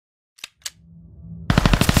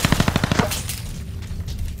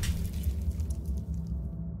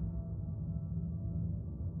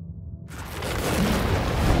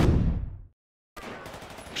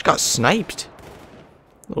Just got sniped.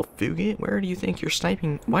 Little Fugit, where do you think you're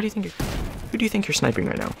sniping? Who do you think you're sniping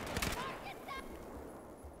right now?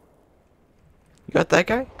 You got that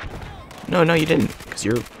guy? No, you didn't, because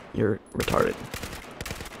you're retarded.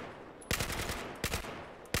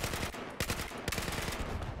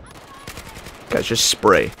 Guys, just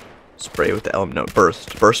spray. Spray with the LMG. No,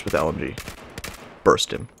 burst. Burst with the LMG.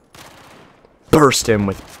 Burst him. Burst him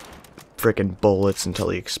with frickin' bullets until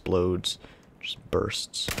he explodes. Just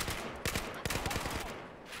bursts.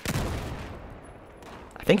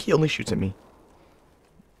 I think he only shoots at me.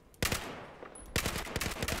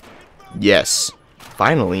 Yes.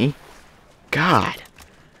 Finally. God.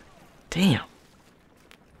 Damn.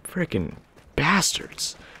 Frickin'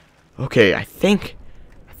 bastards. Okay, I think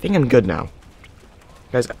I'm good now.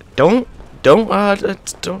 Guys, don't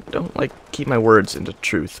like keep my words into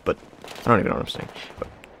truth, but I don't even know what I'm saying. But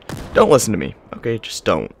don't listen to me, okay? Just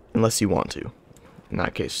don't, unless you want to. In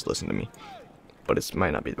that case, listen to me. But it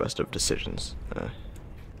might not be the best of decisions.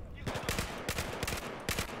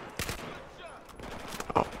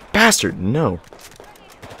 Oh, bastard! No.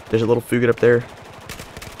 There's a little Fugit up there.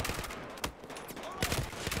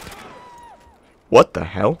 What the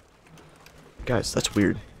hell? Guys, that's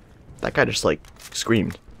weird. That guy just, like,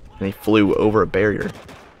 screamed. And he flew over a barrier.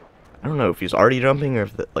 I don't know if he's already jumping or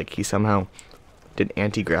if, like, he somehow did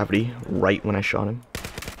anti-gravity right when I shot him.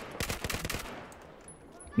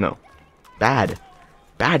 No. Bad.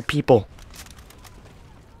 Bad people.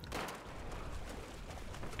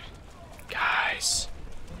 Guys.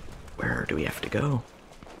 Where do we have to go?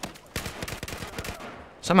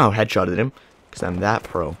 Somehow headshotted him. Because I'm that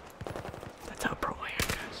pro. That's how pro I am,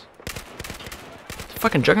 guys.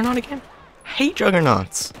 Fucking Juggernaut again? I hate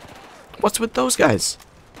Juggernauts. What's with those guys?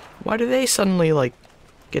 Why do they suddenly, like,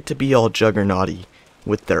 get to be all Juggernauty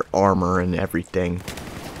with their armor and everything?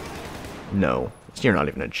 No. You're not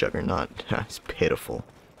even a Juggernaut. That's pitiful.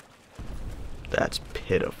 That's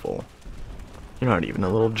pitiful. You're not even a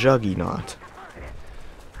little Juggy-Knot.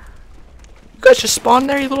 You guys just spawned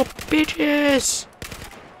there, you little bitches!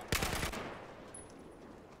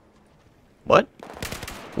 What?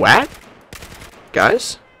 What?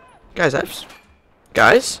 Guys? Guys?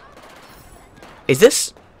 Is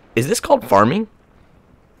this called farming?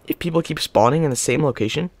 If people keep spawning in the same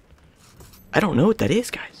location? I don't know what that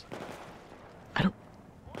is, guys.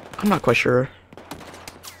 I'm not quite sure.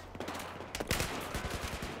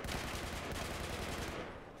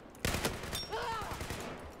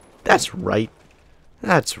 That's right.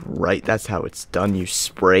 That's right. That's how it's done. You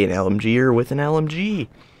spray an LMGer with an LMG.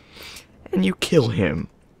 And you kill him.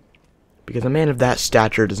 Because a man of that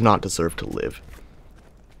stature does not deserve to live.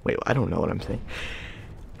 Wait, I don't know what I'm saying.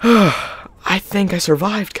 I think I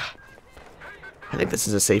survived. God. I think this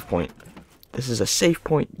is a safe point. This is a safe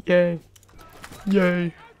point. Yay.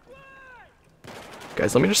 Yay.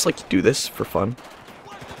 Guys, let me just, like, do this for fun.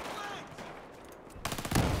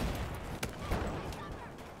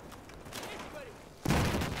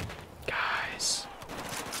 Guys.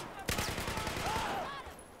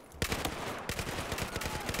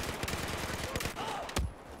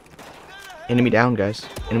 Enemy down, guys.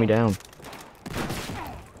 Enemy down.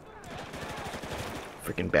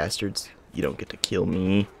 Freaking bastards. You don't get to kill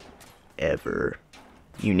me. Ever.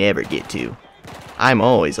 You never get to. I'm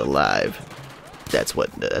always alive. That's what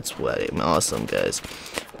I'm awesome, guys.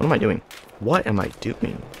 What am I doing? What am I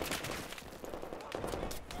doing?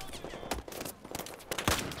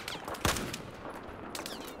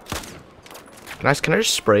 Can I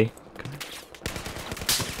just spray?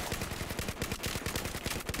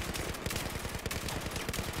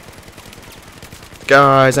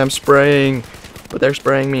 Guys, I'm spraying. But they're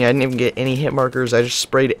spraying me. I didn't even get any hit markers. I just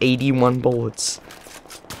sprayed 81 bullets.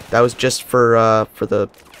 That was just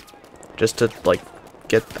just to, like,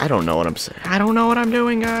 get... I don't know what I'm saying. I don't know what I'm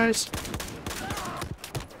doing, guys.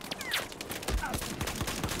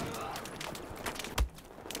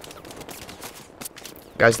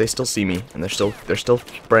 Guys, they still see me, and they're still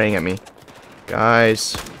spraying at me.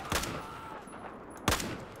 Guys.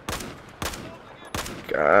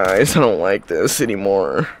 Guys, I don't like this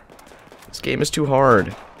anymore. This game is too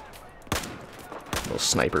hard. Little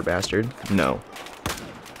sniper bastard. No.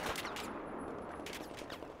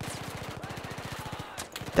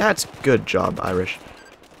 That's good job, Irish.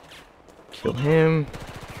 Kill him.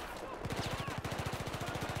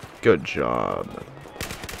 Good job.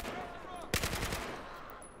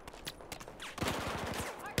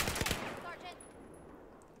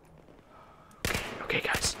 Okay,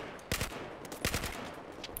 guys.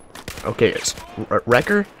 Okay, it's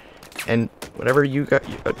Wrecker and whatever you got.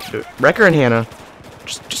 Wrecker and Hannah.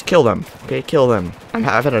 Just kill them. Okay, kill them.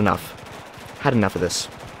 I've had enough. Had enough of this.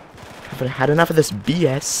 had enough of this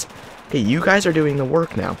BS. Hey, you guys are doing the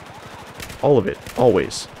work now. All of it.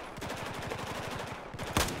 Always.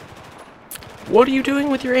 What are you doing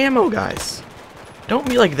with your ammo, guys? Don't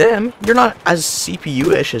be like them. You're not as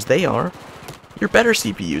CPU-ish as they are. You're better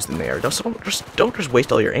CPUs than they are. Don't just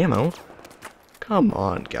waste all your ammo. Come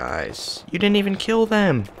on, guys. You didn't even kill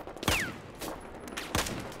them.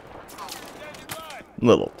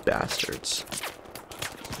 Little bastards.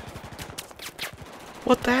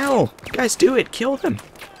 What the hell? Guys, do it. Kill them.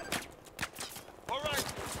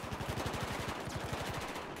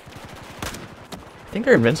 I think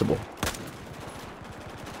they're invincible.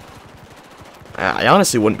 I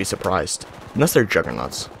honestly wouldn't be surprised. Unless they're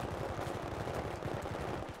juggernauts.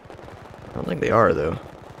 I don't think they are, though.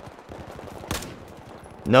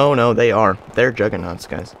 No, they are. They're juggernauts,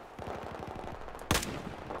 guys.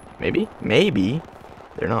 Maybe? Maybe.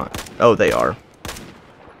 They're not. Oh, they are.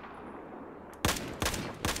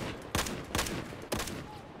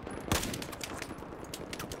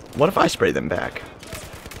 What if I spray them back?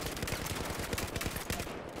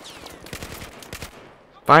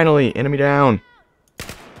 Finally, enemy down.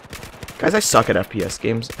 Guys, I suck at FPS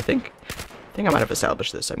games. I think I might have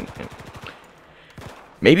established this.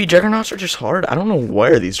 Maybe juggernauts are just hard. I don't know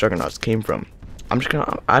where these juggernauts came from.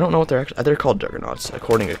 I don't know what they're called juggernauts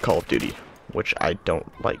according to Call of Duty, which I don't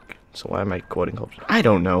like. So why am I quoting Call of Duty? I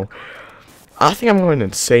don't know. I think I'm going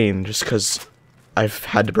insane just because I've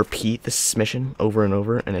had to repeat this mission over and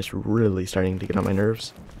over, and it's really starting to get on my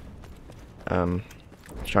nerves.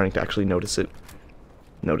 Starting to actually notice it.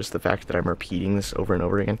 Notice the fact that I'm repeating this over and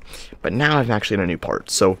over again. But now I'm actually in a new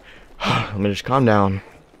part, so let me just calm down.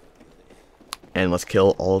 And let's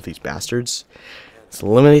kill all of these bastards. Let's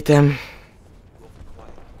eliminate them.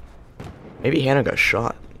 Maybe Hannah got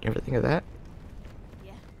shot. You ever think of that?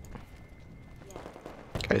 Yeah.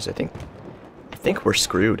 Guys, I think we're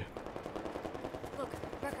screwed. Look,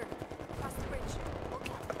 Wrecker, across the bridge.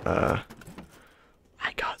 I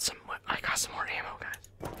got some more ammo, guys.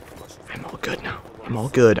 I'm all good now. I'm all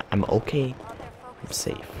good. I'm okay. I'm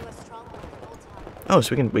safe. Oh,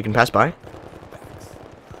 so we can pass by?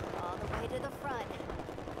 All the way to the front.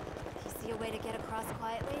 You see a way to get across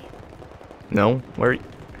quietly? No. Where?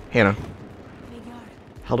 Hannah.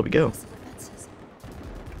 How do we go?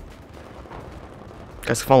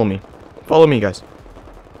 Guys, follow me. Follow me, guys.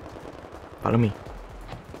 Follow me.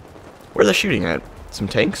 Where are they shooting at? Some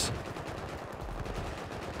tanks?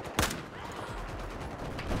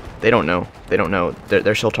 They don't know. They don't know.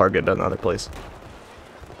 They're still targeted on the other place.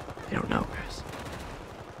 They don't know,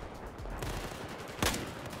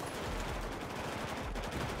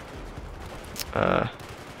 guys.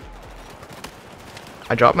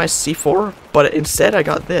 I dropped my C4, but instead I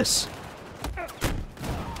got this.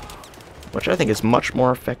 Which I think is much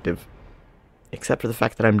more effective. Except for the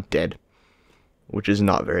fact that I'm dead. Which is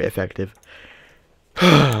not very effective.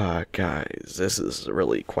 Guys, this is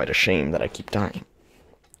really quite a shame that I keep dying.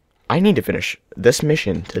 I need to finish this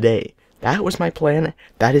mission today. That was my plan.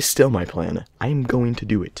 That is still my plan. I am going to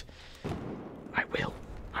do it. I will,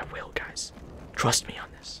 guys. Trust me on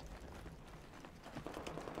this.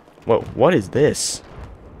 Whoa, what is this?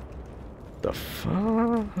 The fuck?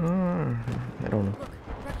 I don't know.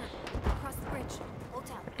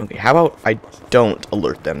 Okay, how about I don't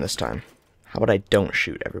alert them this time? How about I don't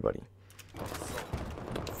shoot everybody?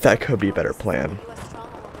 That could be a better plan.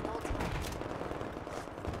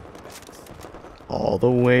 All the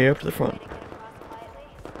way up to the front.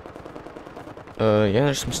 Yeah,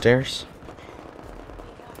 there's some stairs.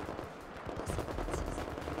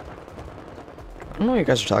 I don't know what you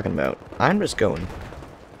guys are talking about. I'm just going.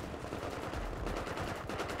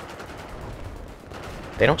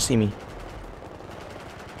 They don't see me.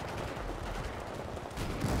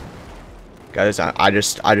 Guys, I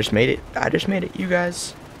just made it. I just made it, you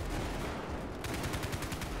guys.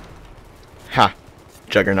 Ha.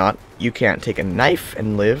 Juggernaut, you can't take a knife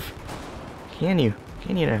and live. Can you?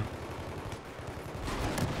 Can you now?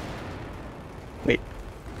 Wait.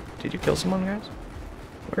 Did you kill someone, guys?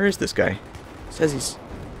 Where is this guy? Says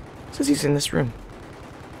he's in this room.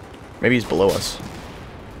 Maybe he's below us.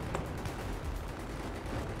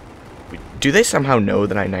 Wait, do they somehow know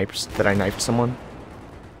that I knifed someone?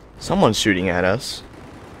 Someone's shooting at us.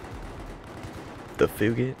 The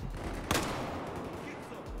Fugit.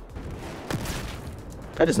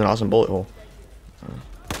 That is an awesome bullet hole.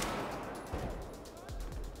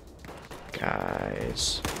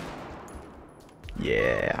 Guys.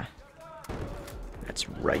 Yeah. That's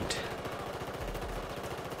right.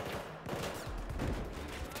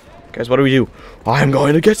 Guys, what do we do? I'm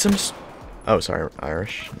going to get some... Oh, sorry,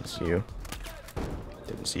 Irish. Didn't see you.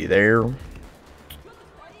 Didn't see you there.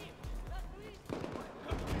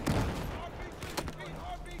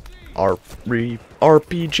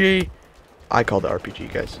 RPG. I call the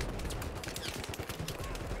RPG, guys.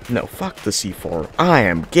 No, fuck the C4. I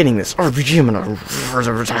am getting this RPG. I'm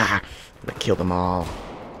gonna kill them all.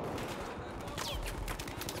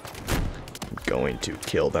 I'm going to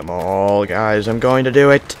kill them all, guys. I'm going to do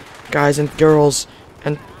it. Guys and girls,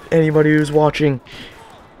 and anybody who's watching,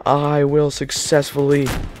 I will successfully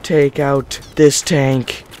take out this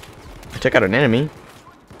tank. I took out an enemy.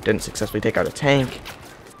 Didn't successfully take out a tank.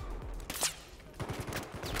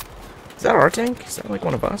 Is that our tank? Is that like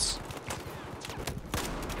one of us?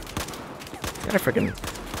 Gotta freaking...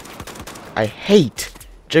 I hate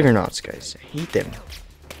juggernauts, guys. I hate them.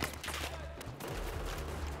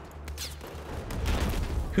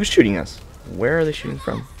 Who's shooting us? Where are they shooting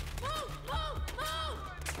from?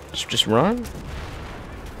 Just run?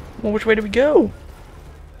 Well, which way do we go?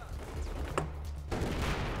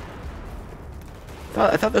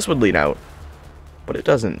 I thought this would lead out. But it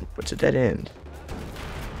doesn't. It's a dead end.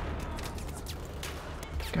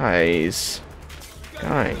 Guys.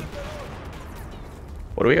 Guy.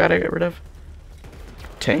 What do we gotta get rid of?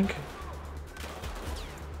 Tank?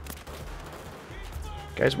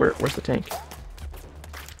 Guys, where's the tank?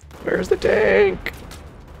 Where's the tank?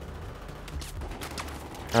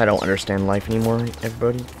 I don't understand life anymore,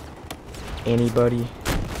 everybody. Anybody?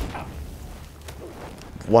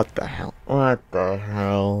 What the hell? What the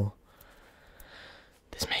hell?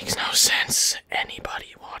 This makes no sense.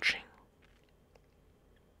 Anybody watching?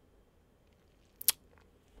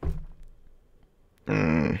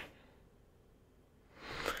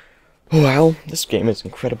 Well, this game is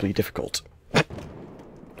incredibly difficult.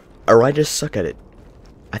 Or I just suck at it.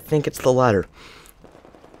 I think it's the latter.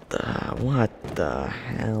 What the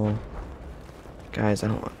hell? Guys, I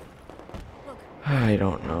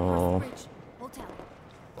don't know.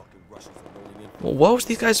 Well, what was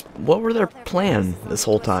these guys, what were their plan this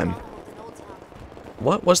whole time?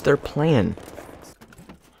 What was their plan?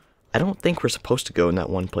 I don't think we're supposed to go in that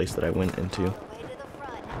one place that I went into.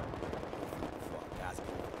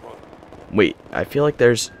 Wait, I feel like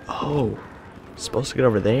there's... Oh, supposed to get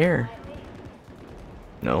over there?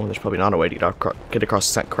 No, there's probably not a way to get across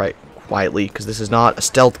the set quietly, because this is not a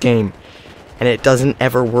stealth game. And it doesn't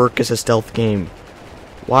ever work as a stealth game.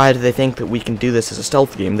 Why do they think that we can do this as a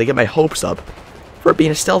stealth game? They get my hopes up for it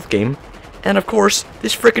being a stealth game. And of course,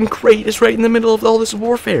 this frickin' crate is right in the middle of all this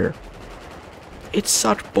warfare. It's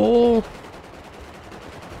such bull.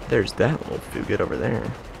 There's that little fugit over there.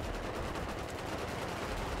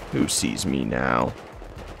 Who sees me now?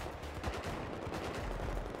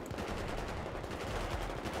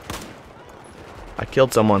 I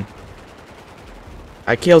killed someone.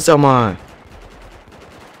 I killed someone.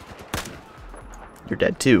 You're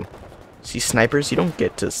dead too. See, snipers, you don't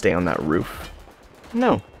get to stay on that roof.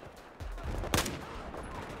 No.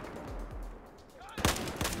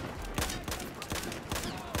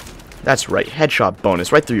 That's right, headshot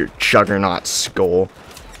bonus right through your juggernaut skull.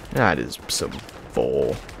 That is some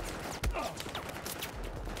bull.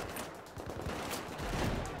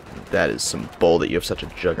 That is some bull that you have such a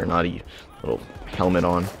juggernauty little helmet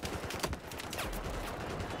on.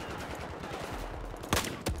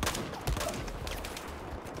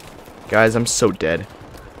 Guys, I'm so dead.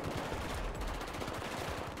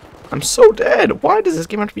 I'm so dead. Why does this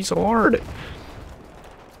game have to be so hard?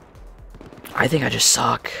 I think I just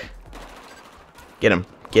suck. Get him.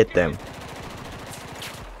 Get them.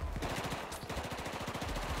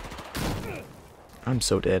 I'm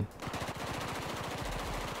so dead.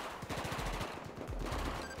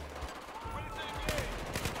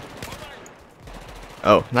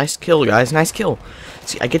 Oh, nice kill, guys. Nice kill.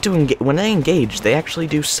 See, I get to engage. When they engage, they actually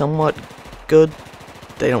do somewhat good.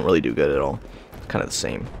 They don't really do good at all. Kind of the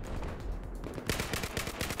same.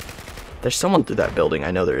 There's someone through that building. I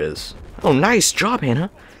know there is. Oh, nice job, Hannah.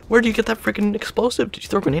 Where did you get that freaking explosive? Did you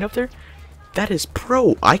throw a grenade up there? That is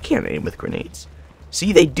pro. I can't aim with grenades.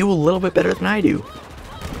 See, they do a little bit better than I do.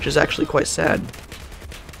 Which is actually quite sad.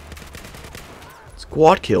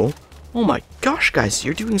 Squad kill. Oh my gosh, guys.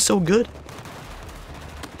 You're doing so good.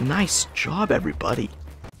 Nice job, everybody.